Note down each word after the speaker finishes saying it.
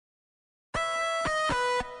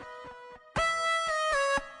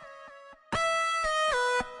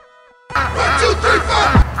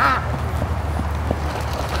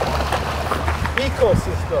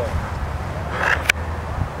ecosystem.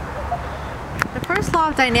 The first law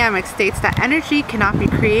of dynamics states that energy cannot be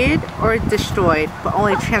created or destroyed, but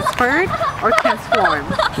only transferred or transformed.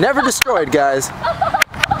 Never destroyed, guys.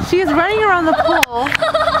 She is running around the pool,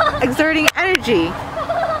 exerting energy.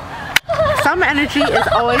 Some energy is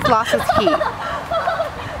always lost as heat.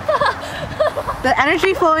 The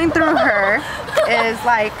energy flowing through her is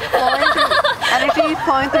like energy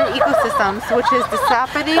flowing through ecosystems, which is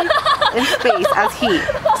dissipating in space as heat.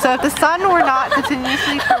 So if the sun were not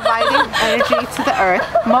continuously providing energy to the earth,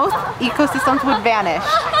 most ecosystems would vanish.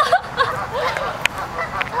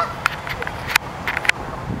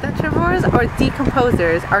 Detrivores or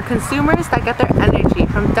decomposers are consumers that get their energy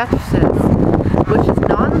from detritus, which is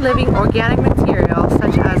non-living organic material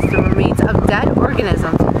such as the remains of dead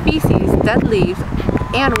organisms, feces, dead leaves,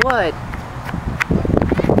 and wood.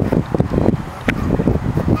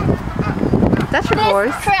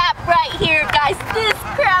 Detrivores. This crap right here, guys. This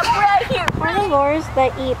crap right here. Carnivores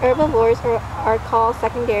that eat herbivores are called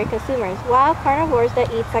secondary consumers, while carnivores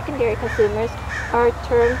that eat secondary consumers are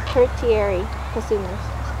termed tertiary consumers.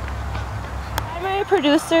 Primary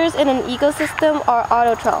producers in an ecosystem are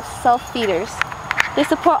autotrophs, self-feeders. They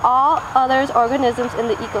support all other organisms in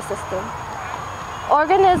the ecosystem.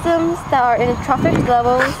 Organisms that are in trophic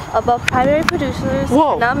levels above primary producers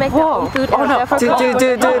cannot make their own food and therefore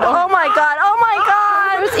Dude, oh my god, oh my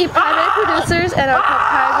god! Carnivores eat primary producers and are called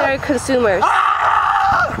primary consumers.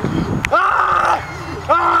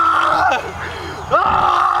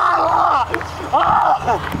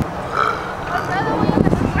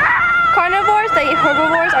 Carnivores that eat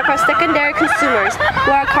herbivores are called secondary consumers,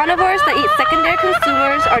 while carnivores that eat secondary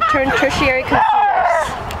consumers are termed tertiary consumers.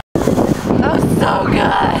 That was so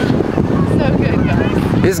good. So good,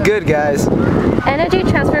 guys. It's good, guys. Energy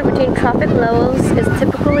transfer between trophic levels is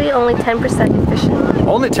typically only 10% efficient.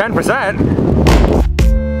 Only 10%?